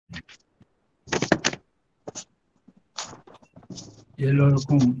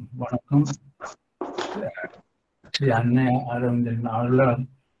எல்லோருக்கும் வணக்கம். ஸ்ரீ அன்னை அரவிந்தன் அவர்களால்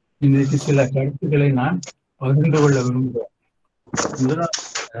இன்றைக்கு சில கருத்துக்களை நான் பகிர்ந்து கொள்ள விரும்புகிறேன். முதலாவது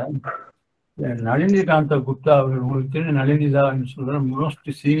நளினிகாந்த குப்தா அவர்கள், உங்களுக்கு தெரியும் நளினிதா என்று சொல்ற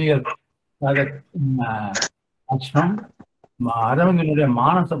மோஸ்ட் சீனியர் ஆசிரம், அரவிந்தனுடைய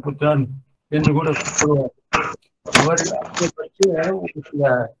மானச புத்திரன் என்று கூட கூறுவார். அவர் அதை பற்றிய ஒரு சில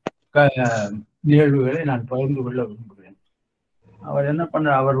நிகழ்வுகளை நான் பகிர்ந்து கொள்ள விரும்புகிறேன். அவர் என்ன பண்ண,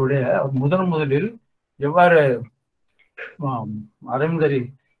 அவருடைய முதலில் எவ்வாறு அரவிந்தரை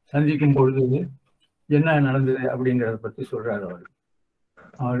சந்திக்கும் பொழுது என்ன நடந்தது அப்படிங்கிறத பத்தி சொல்றாரு.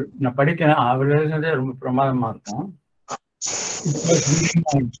 அவர் நான் படிக்கிறேன், அவர் எழுதுனதே ரொம்ப பிரமாதமா இருக்கும்.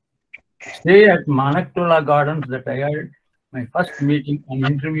 Stay at Manaktola Gardens that I had my first meeting and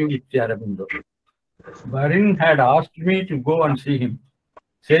interview with Aurobindo. Barin had asked me to go and see him,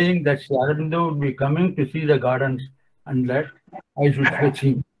 saying that Aurobindo would be coming to see the gardens and that I should fetch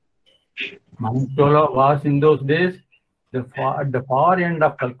him. Manaktola was in those days at the far end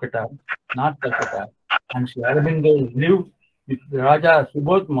of Calcutta, not Calcutta, and Aurobindo lived with Raja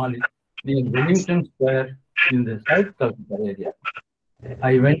Subodh Malik near Wellington Square in the South Calcutta area.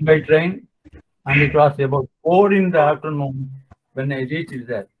 I went by train and it was about 4 in the afternoon when I reached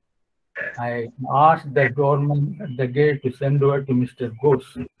there. I asked the doorman at the gate to send over to Mr.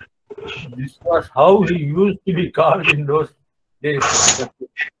 Ghosh. This was how he used to be called in those days,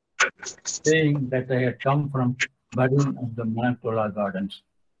 saying that I had come from Barin of the Manaktola Gardens.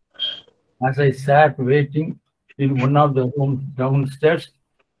 As I sat waiting in one of the rooms downstairs,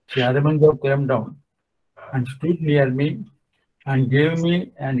 Aurobindo came down and stood near me and gave me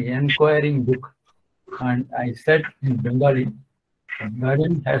an inquiring look. And I said in Bengali,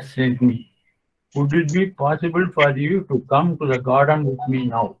 Barin has sent me. Would it be possible for you to come to the garden with me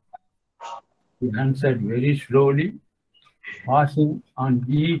now? He answered very slowly, passing on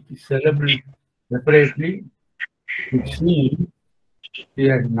each syllable separately. It seemed he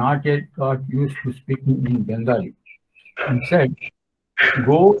had not yet got used to speaking in Bengali, and said,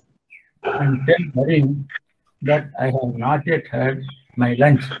 "Go and tell Barin that I have not yet had my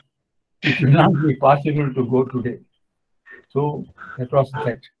lunch. It will not be possible to go today." So that was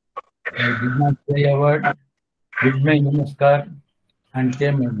that. I did not say a word, did my namaskar, and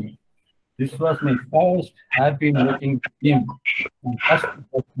came in. This was my first happy meeting with him and first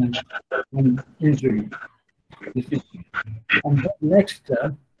interview. And then next,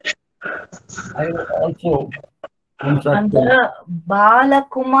 I also அந்த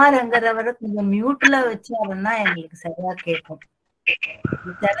பாலகுமார்ங்கிறவரை கொஞ்சம் மியூட்ல வச்சாருன்னா எங்களுக்கு சரியா கேட்கும்.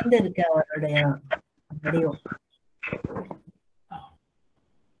 திறந்து இருக்கு அவருடைய video.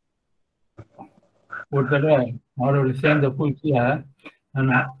 ஒரு தடவை மார்வல் சேர்ந்த புதுசில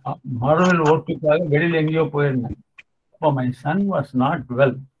மார்வல் ஓட்டுக்காக வெளியில் எங்கேயோ போயிருந்தேன். அப்போ my son was not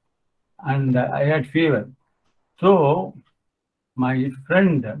well and I had fever. So my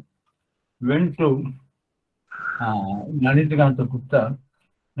friend went to Nalinikanta Gupta,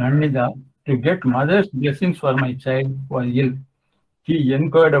 Nanida, to get mother's blessings for my child who was ill. He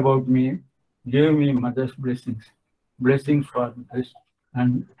inquired about me, gave me mother's blessings for this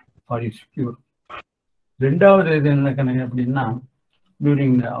and for his cure. Rendavathu idu enna kananga appadina,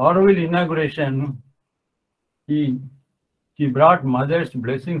 during the Auro inauguration, he brought mother's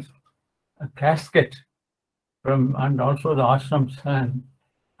blessings, a casket from, and also the ashram son,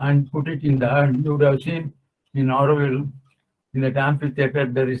 and put it in the urn. You would have seen in Auro, in the amphitheater,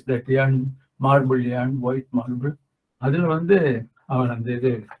 there is that marble yarn, white marble. அதில் அவர் அந்த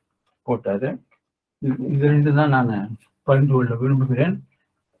இது போட்டாரு. இது ரெண்டு தான் நான் பகிர்ந்து கொள்ள விரும்புகிறேன்.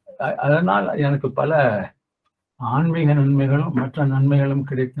 அதனால் எனக்கு பல ஆன்மீக நன்மைகளும் மற்ற நன்மைகளும்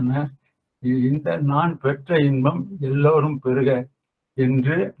கிடைத்தன. இந்த நான் பெற்ற இன்பம் எல்லோரும் பெறுக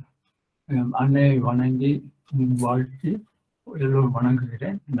என்று அன்னையை வணங்கி வாழ்த்தி எல்லோரும்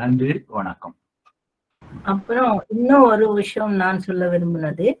வணங்குகிறேன். நன்றி, வணக்கம். அப்புறம் இன்னும் ஒரு விஷயம் நான் சொல்ல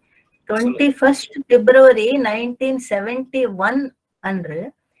விரும்பினது, 21 February 1971 அன்று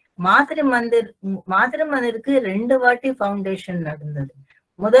மாதிரி மந்திருக்கு 2 வாட்டி ஃபவுண்டேஷன் நடந்தது.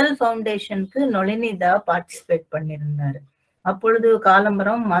 முதல் ஃபவுண்டேஷனுக்கு நொலினிதா பார்ட்டிசிபேட் பண்ணியிருந்தாரு. அப்பொழுது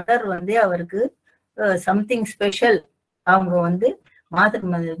காலம்பரம் மதர் அவருக்கு சம்திங் ஸ்பெஷல் அவங்க மாதிரி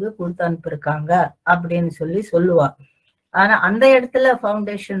மந்திருக்கு கொடுத்து அனுப்பியிருக்காங்க அப்படின்னு சொல்லுவா. ஆனா அந்த இடத்துல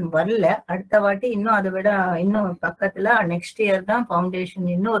ஃபவுண்டேஷன் வரல. அடுத்த வாட்டி இன்னும் அதை விட இன்னும் பக்கத்துல நெக்ஸ்ட் இயர் தான் ஃபவுண்டேஷன்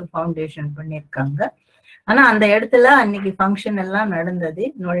இன்னும் ஒரு ஃபவுண்டேஷன் பண்ணிருக்காங்க. ஆனா அந்த இடத்துல அன்னைக்கு ஃபங்க்ஷன் எல்லாம் நடந்தது.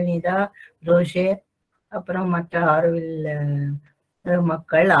 நொலினிதா, ரோஷே, அப்புறம் மற்ற ஆரோவில்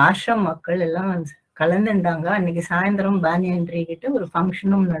மக்கள், ஆசிரம் மக்கள் எல்லாம் கலந்துட்டாங்க. அன்னைக்கு சாயந்தரம் பானியன்றி கிட்ட ஒரு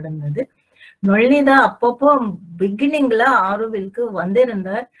ஃபங்க்ஷனும் நடந்தது. நொல்லிதா அப்பப்போ பிகினிங்ல ஆரோவிலுக்கு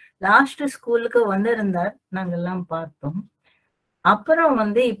வந்திருந்தார், லாஸ்ட் ஸ்கூலுக்கு வந்திருந்தார், நாங்கெல்லாம் பார்த்தோம். அப்புறம்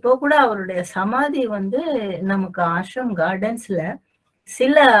இப்போ கூட அவருடைய சமாதி நமக்கு ஆஷ்ரம் கார்டன்ஸ்ல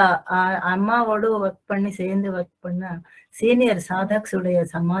சில அம்மாவோடு ஒர்க் பண்ணி சேர்ந்து ஒர்க் பண்ண சீனியர் சாதக்ஸ் உடைய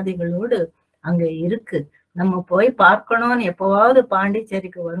சமாதிகளோடு அங்க இருக்கு. நம்ம போய் பார்க்கணும்னு எப்பவாவது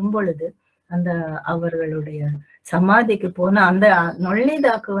பாண்டிச்சேரிக்கு வரும் பொழுது அந்த அவர்களுடைய சமாதிக்கு போன அந்த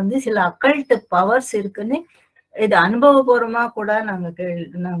நொல்லிதாக்கு சில அக்கல்ட் பவர்ஸ் இருக்குன்னு இது அனுபவபூர்வமா கூட நாங்க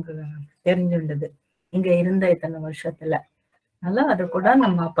தெரிஞ்சுண்டது இங்க இருந்த இத்தனை வருஷத்துல. அதனால அது கூட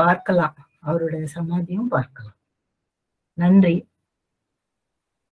நம்ம பார்க்கலாம், அவருடைய சமாதியும் பார்க்கலாம். நன்றி.